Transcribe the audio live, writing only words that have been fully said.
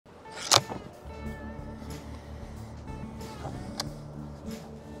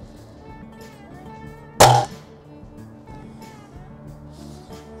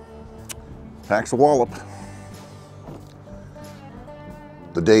Packs a wallop.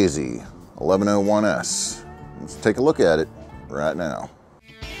 The Daisy 1101S. Let's take a look at it right now.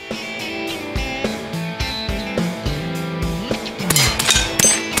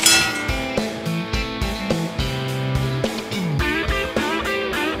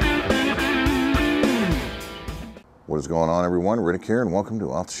 What is going on, everyone? Riddick here, and welcome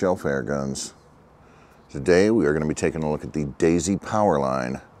to Off the Shelf Airguns. Today we are going to be taking a look at the Daisy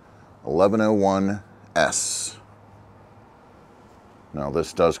Powerline 1101S. Now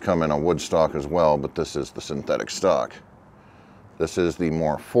this does come in a wood stock as well, but this is the synthetic stock. This is the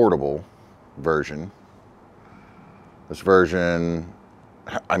more affordable version. This version,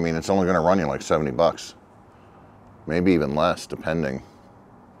 I mean, it's only going to run you like 70 bucks. Maybe even less, depending.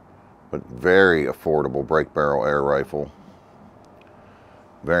 But very affordable break barrel air rifle.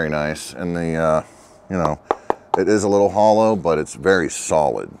 Very nice. And the, you know, it is a little hollow, but it's very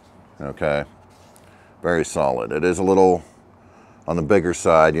solid. Okay, very solid. It is a little on the bigger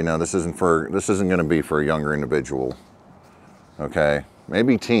side. You know, this isn't going to be for a younger individual. Okay,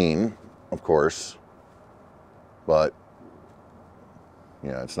 maybe teen, of course, but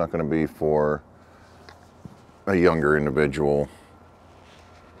yeah, it's not going to be for a younger individual.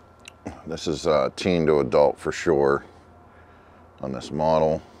 This is teen to adult for sure on this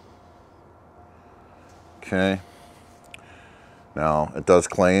model. Okay. Now, it does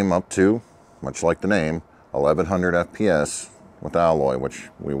claim up to, much like the name, 1100 FPS with alloy, which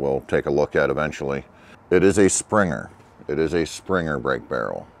we will take a look at eventually. It is a Springer. It is a Springer break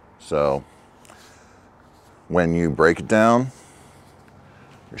barrel. So, when you break it down,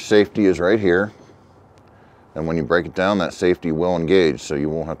 your safety is right here. And when you break it down, that safety will engage, so you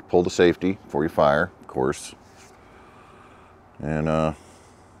won't have to pull the safety before you fire, of course. And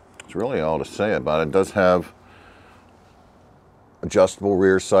that's really all to say about it. It does have adjustable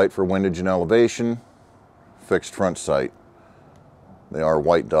rear sight for windage and elevation, fixed front sight. They are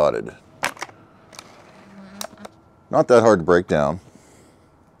white dotted. Not that hard to break down.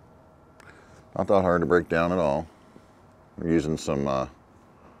 Not that hard to break down at all. We're using some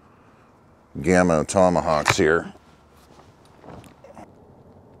Gamma tomahawks here.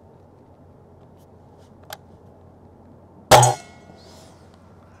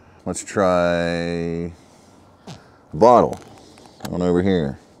 Let's try bottle. On over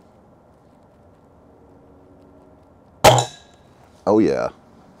here. Oh yeah,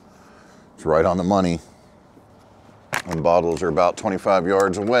 it's right on the money. And bottles are about 25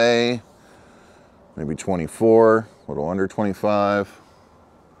 yards away, maybe 24, a little under 25.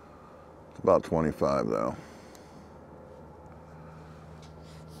 It's about 25 though.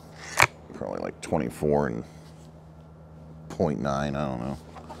 Probably like 24 and 0.9, I don't know.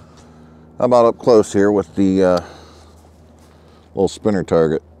 How about up close here with the little spinner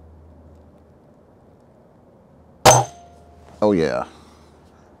target? Oh yeah.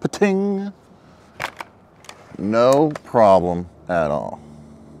 Pa-ting! No problem at all.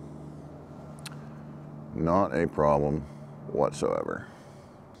 Not a problem whatsoever.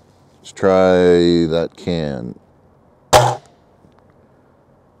 Let's try that can. I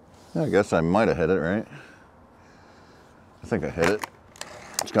guess I might have hit it, right? I think I hit it.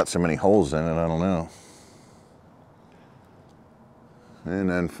 It's got so many holes in it, I don't know. And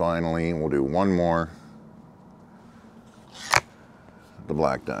then finally, we'll do one more. The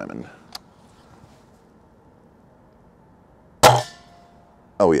black diamond.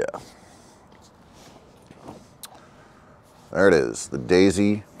 Oh yeah. There it is, the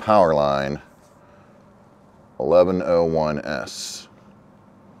Daisy Powerline 1101S.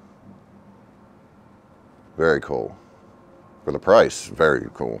 Very cool. For the price, very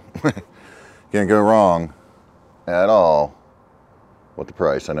cool. Can't go wrong at all with the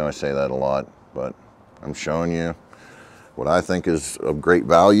price. I know I say that a lot, but I'm showing you what I think is of great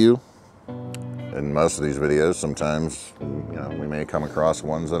value in most of these videos. Sometimes, you know, we may come across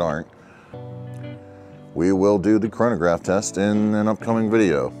ones that aren't. We will do the chronograph test in an upcoming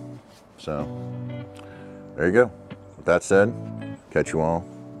video. So, there you go. With that said, catch you all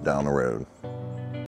down the road.